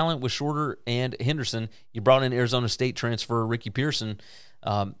got talent with Shorter and Henderson. You brought in Arizona State transfer Ricky Pearsall,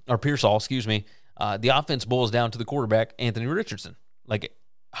 excuse me. The offense boils down to the quarterback, Anthony Richardson. Like,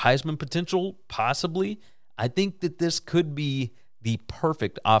 Heisman potential, possibly. I think that this could be the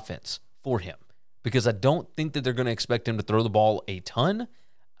perfect offense for him because I don't think that they're going to expect him to throw the ball a ton.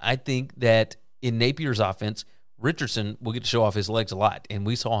 I think that in Napier's offense, Richardson will get to show off his legs a lot, and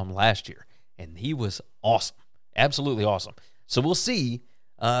we saw him last year, and he was awesome, absolutely awesome. So we'll see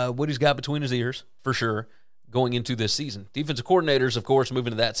what he's got between his ears for sure going into this season. Defensive coordinators, of course,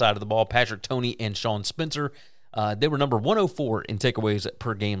 moving to that side of the ball, Patrick Toney and Sean Spencer. They were number 104 in takeaways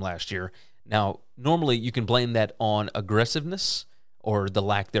per game last year. Now, normally you can blame that on aggressiveness or the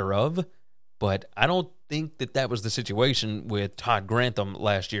lack thereof, but I don't think that that was the situation with Todd Grantham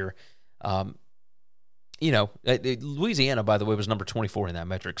last year. Louisiana, by the way, was number 24 in that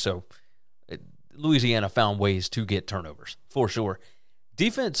metric, so Louisiana found ways to get turnovers, for sure.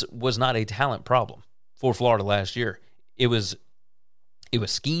 Defense was not a talent problem for Florida last year. It was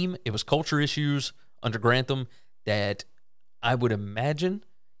scheme, it was culture issues under Grantham that I would imagine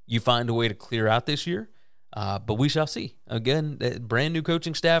you find a way to clear out this year, but we shall see. Again, brand new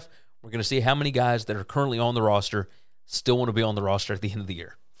coaching staff. We're going to see how many guys that are currently on the roster still want to be on the roster at the end of the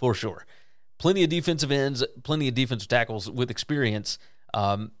year, for sure. Plenty of defensive ends, plenty of defensive tackles with experience,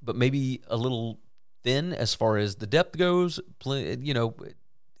 but maybe a little thin as far as the depth goes.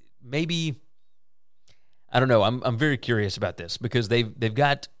 Maybe, I don't know. I'm very curious about this because they've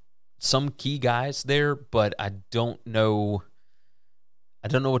got some key guys there, but I don't know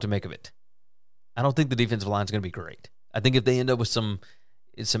what to make of it. I don't think the defensive line is going to be great. I think if they end up with some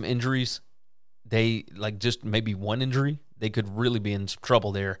injuries, they like just maybe one injury, they could really be in some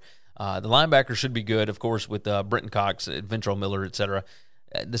trouble there. The linebackers should be good, of course, with Brenton Cox, Ventrell Miller, etc.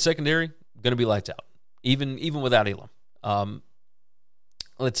 The secondary going to be lights out, even without Elam.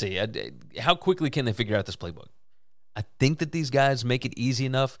 Let's see, how quickly can they figure out this playbook? I think that these guys make it easy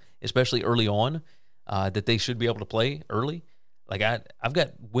enough, especially early on, that they should be able to play early. Like I've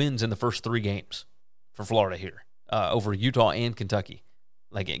got wins in the first 3 games for Florida here over Utah and Kentucky.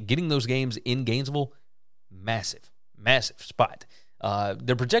 Like getting those games in Gainesville, massive spot.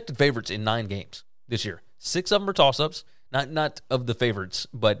 They're projected favorites in 9 games this year. 6 of them are toss-ups, not of the favorites,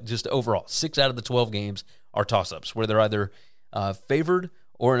 but just overall. 6 out of the 12 games are toss-ups, where they're either favored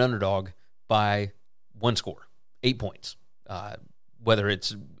or an underdog by 1 score, 8 points. Whether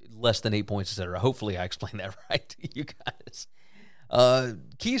it's less than 8 points, etc. Hopefully I explained that right to you guys.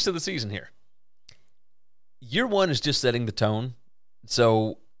 Keys to the season here. Year 1 is just setting the tone,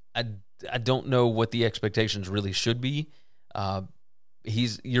 so I don't know what the expectations really should be.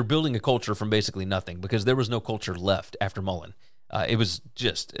 You're building a culture from basically nothing because there was no culture left after Mullen. It was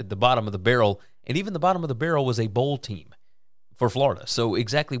just at the bottom of the barrel, and even the bottom of the barrel was a bowl team for Florida. So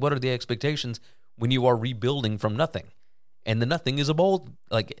exactly what are the expectations when you are rebuilding from nothing? And the nothing is a bowl.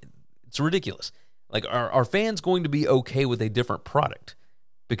 Like, it's ridiculous. Like, are fans going to be okay with a different product?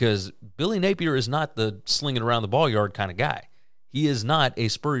 Because Billy Napier is not the slinging around the ball yard kind of guy. He is not a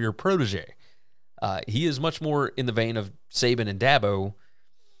Spurrier protege. He is much more in the vein of Saban and Dabo.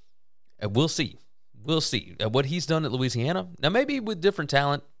 We'll see. What he's done at Louisiana, now maybe with different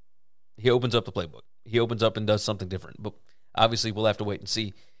talent, he opens up the playbook. He opens up and does something different. But obviously, we'll have to wait and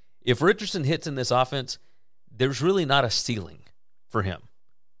see. If Richardson hits in this offense, there's really not a ceiling for him.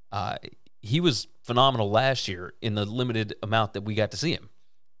 He was phenomenal last year in the limited amount that we got to see him.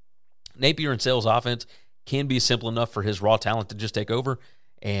 Napier and Sale's offense can be simple enough for his raw talent to just take over.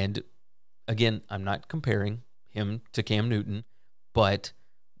 And again, I'm not comparing him to Cam Newton, but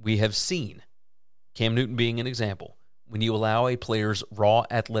we have seen Cam Newton being an example. When you allow a player's raw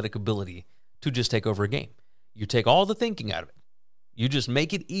athletic ability to just take over a game, you take all the thinking out of it. You just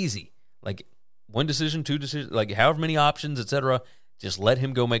make it easy. Like 1 decision, 2 decisions, like however many options, etc. Just let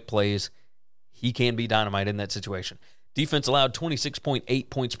him go make plays. He can be dynamite in that situation. Defense allowed 26.8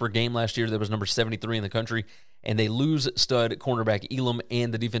 points per game last year. That was number 73 in the country. And they lose stud cornerback Elam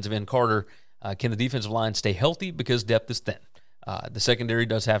and the defensive end Carter. Can the defensive line stay healthy because depth is thin? The secondary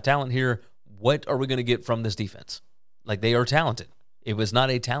does have talent here. What are we going to get from this defense? Like, they are talented. It was not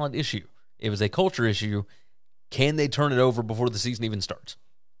a talent issue. It was a culture issue. Can they turn it over before the season even starts?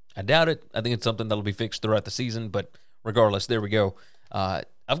 I doubt it. I think it's something that'll be fixed throughout the season, but regardless, there we go. I've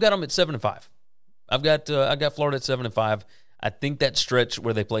got them at 7-5. I've got Florida at 7-5. I think that stretch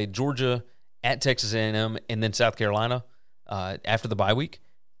where they played Georgia, at Texas A&M, and then South Carolina, after the bye week.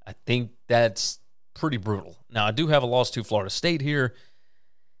 I think that's pretty brutal. Now, I do have a loss to Florida State here.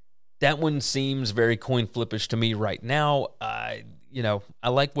 That one seems very coin flippish to me right now. I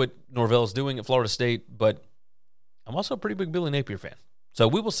like what Norvell's doing at Florida State, but I'm also a pretty big Billy Napier fan. So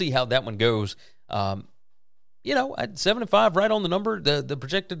we will see how that one goes. At 7-5, right on the number. The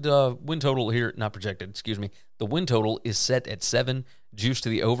projected win total here, not projected, excuse me. The win total is set at 7, juice to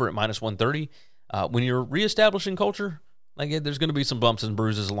the over at -130. When you're reestablishing culture, there's going to be some bumps and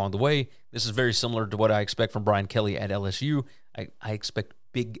bruises along the way. This is very similar to what I expect from Brian Kelly at LSU. I expect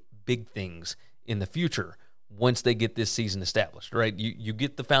big things in the future once they get this season established, right? You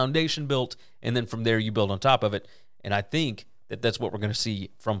get the foundation built, and then from there you build on top of it. And I think that that's what we're going to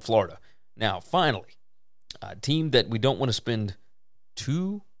see from Florida. Now, finally, a team that we don't want to spend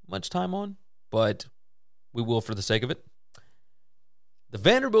too much time on, but we will for the sake of it. The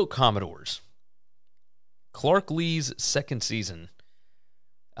Vanderbilt Commodores. Clark Lea's second season.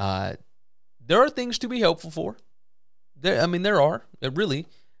 There are things to be hopeful for. There are, really.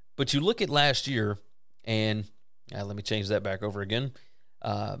 But you look at last year, and let me change that back over again.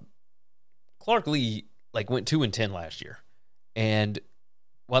 Clark Lee went 2-10 last year. And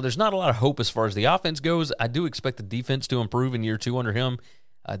while there's not a lot of hope as far as the offense goes, I do expect the defense to improve in year 2 under him.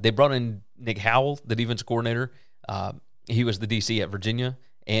 They brought in Nick Howell, the defensive coordinator. He was the DC at Virginia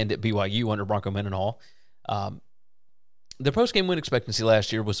and at BYU under Bronco Mendenhall. The post-game win expectancy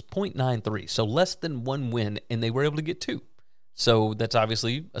last year was .93, so less than 1 win, and they were able to get 2. So that's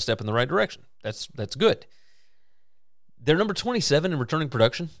obviously a step in the right direction. That's good. They're number 27 in returning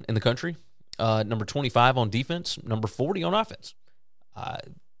production in the country, number 25 on defense, number 40 on offense.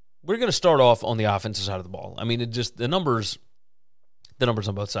 We're going to start off on the offensive side of the ball. The numbers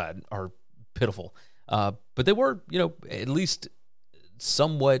on both sides are pitiful. But they were, at least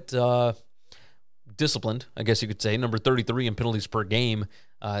somewhat disciplined, I guess you could say. Number 33 in penalties per game.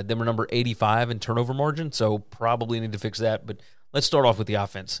 Then we're number 85 in turnover margin, so probably need to fix that. But let's start off with the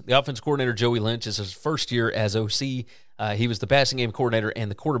offense. The offense coordinator, Joey Lynch, is his first year as OC. He was the passing game coordinator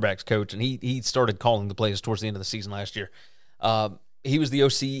and the quarterbacks coach, and he started calling the plays towards the end of the season last year. He was the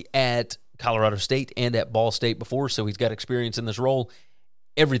OC at Colorado State and at Ball State before, so he's got experience in this role.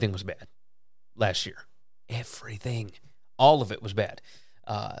 Everything was bad last year. Everything. All of it was bad.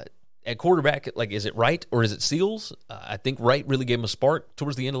 At quarterback, is it Wright or is it Seals? I think Wright really gave him a spark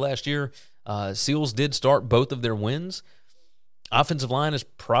towards the end of last year. Seals did start both of their wins. Offensive line is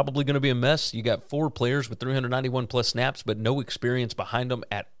probably going to be a mess. You got 4 players with 391-plus snaps, but no experience behind them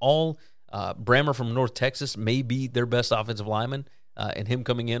at all. Brammer from North Texas may be their best offensive lineman, and him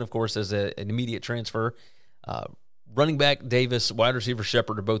coming in, of course, as an immediate transfer. Running back Davis, wide receiver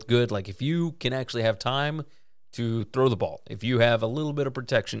Shepard are both good. If you can actually have time to throw the ball, if you have a little bit of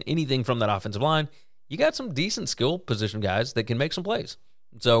protection, anything from that offensive line, you got some decent skill position guys that can make some plays.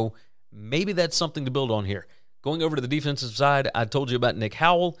 So maybe that's something to build on here. Going over to the defensive side, I told you about Nick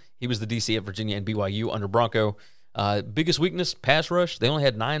Howell. He was the DC at Virginia and BYU under Bronco. Biggest weakness, pass rush. They only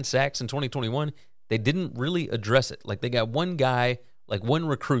had 9 sacks in 2021. They didn't really address it. They got one guy, one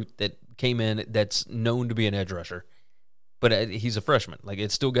recruit that came in that's known to be an edge rusher. But he's a freshman.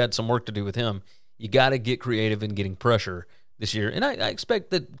 It's still got some work to do with him. You got to get creative in getting pressure this year. And I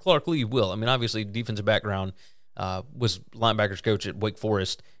expect that Clark Lee will. Obviously, defensive background, was linebackers coach at Wake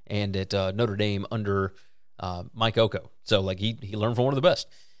Forest and at Notre Dame under Mike Oko. So, he learned from one of the best.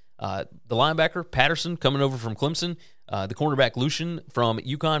 The linebacker, Patterson, coming over from Clemson. The cornerback, Lucian, from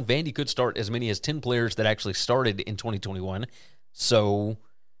UConn. Vandy could start as many as 10 players that actually started in 2021. So,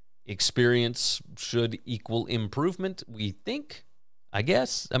 experience should equal improvement, we think, I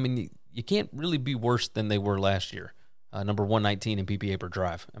guess. You can't really be worse than they were last year. Number 119 in PPA per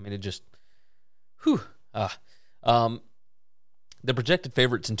drive. It just, the projected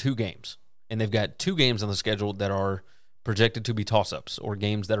favorites in 2 games. And they've got 2 games on the schedule that are projected to be toss-ups or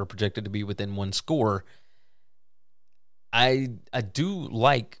games that are projected to be within 1 score. I do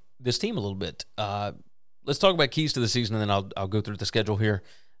like this team a little bit. Let's talk about keys to the season, and then I'll go through the schedule here.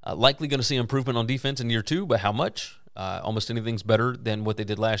 Likely going to see improvement on defense in year 2, but how much? Almost anything's better than what they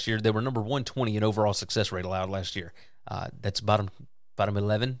did last year. They were number 120 in overall success rate allowed last year. That's bottom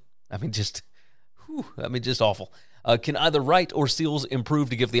 11. Just awful. Can either Wright or Seals improve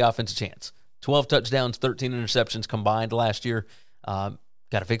to give the offense a chance? 12 touchdowns, 13 interceptions combined last year. Got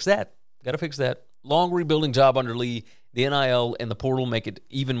to fix that. Long rebuilding job under Lee. The NIL and the portal make it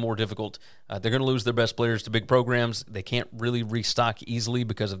even more difficult. They're going to lose their best players to big programs. They can't really restock easily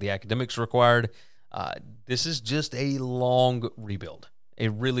because of the academics required. This is just a long rebuild, a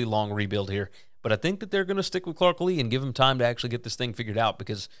really long rebuild here. But I think that they're going to stick with Clark Lee and give him time to actually get this thing figured out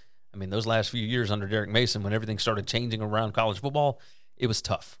because I mean, those last few years under Derek Mason, when everything started changing around college football, it was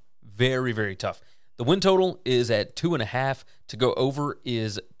tough. Very, very tough. The win total is at 2.5. To go over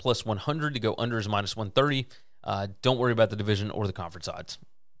is plus 100. To go under is minus 130. Don't worry about the division or the conference odds.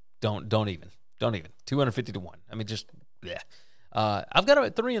 Don't even. 250 to 1. I mean, just, yeah. I've got them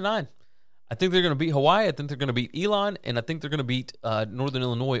at 3-9. I think they're going to beat Hawaii. I think they're going to beat Elon. And I think they're going to beat Northern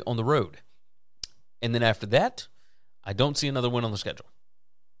Illinois on the road. And then after that, I don't see another win on the schedule.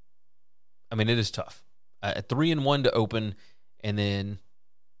 I mean, it is tough. 3-1 to open, and then,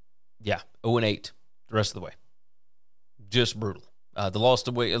 0-8 the rest of the way. Just brutal. The loss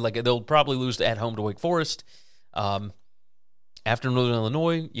to Wake, they'll probably lose at home to Wake Forest. After Northern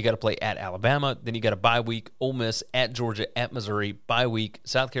Illinois, you got to play at Alabama. Then you got a bye week, Ole Miss, at Georgia, at Missouri, bye week,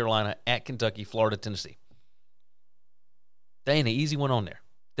 South Carolina, at Kentucky, Florida, Tennessee. That ain't an easy one on there.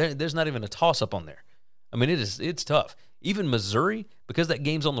 There's not even a toss-up on there. I mean, it's tough. Even Missouri, because that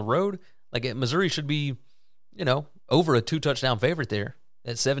game's on the road, Missouri should be, over a 2-touchdown favorite there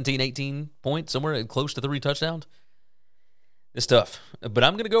at 17, 18 points, somewhere close to 3 touchdowns. It's tough. But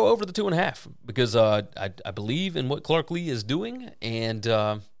I'm going to go over the 2.5 because I believe in what Clark Lee is doing, and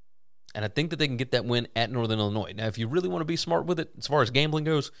I think that they can get that win at Northern Illinois. Now, if you really want to be smart with it, as far as gambling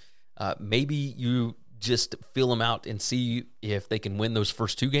goes, maybe you just feel them out and see if they can win those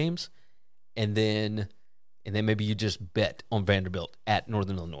first 2 games, and then maybe you just bet on Vanderbilt at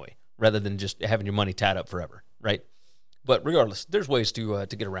Northern Illinois rather than just having your money tied up forever, right? But regardless, there's ways to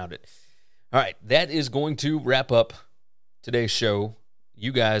get around it. All right, that is going to wrap up today's show.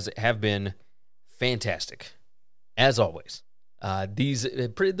 You guys have been fantastic, as always.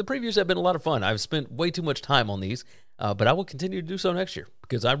 The previews have been a lot of fun. I've spent way too much time on these, but I will continue to do so next year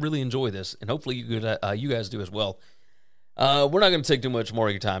because I really enjoy this, and hopefully you guys do as well. We're not going to take too much more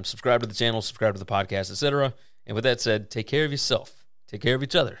of your time. Subscribe to the channel, subscribe to the podcast, etc. And with that said, take care of yourself, take care of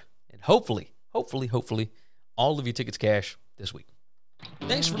each other, and hopefully, all of your tickets cash this week.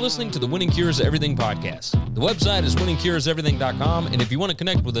 Thanks for listening to the Winning Cures Everything podcast. The website is winningcureseverything.com, and if you want to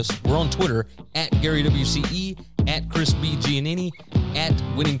connect with us, we're on Twitter at GaryWCE, at Chris B. Giannini, at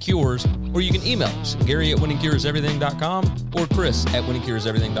Winning Cures, or you can email us, Gary at winningcureseverything.com or Chris at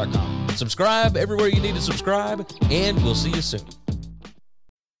winningcureseverything.com. Subscribe everywhere you need to subscribe, and we'll see you soon.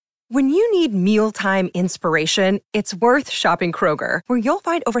 When you need mealtime inspiration, it's worth shopping Kroger, where you'll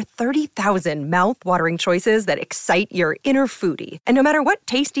find over 30,000 mouth-watering choices that excite your inner foodie. And no matter what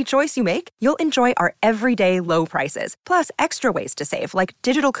tasty choice you make, you'll enjoy our everyday low prices, plus extra ways to save, like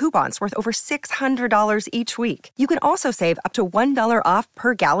digital coupons worth over $600 each week. You can also save up to $1 off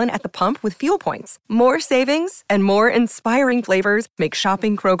per gallon at the pump with fuel points. More savings and more inspiring flavors make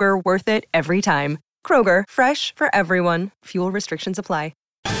shopping Kroger worth it every time. Kroger, fresh for everyone. Fuel restrictions apply.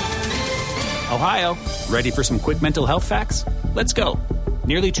 Ohio, ready for some quick mental health facts? Let's go.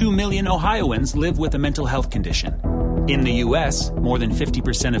 Nearly 2 million Ohioans live with a mental health condition. In the U.S., more than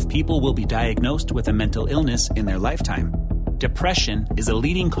 50% of people will be diagnosed with a mental illness in their lifetime. Depression is a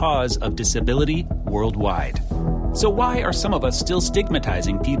leading cause of disability worldwide. So why are some of us still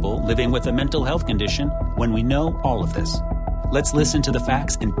stigmatizing people living with a mental health condition when we know all of this? Let's listen to the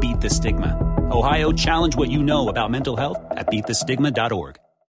facts and beat the stigma. Ohio, challenge what you know about mental health at beatthestigma.org.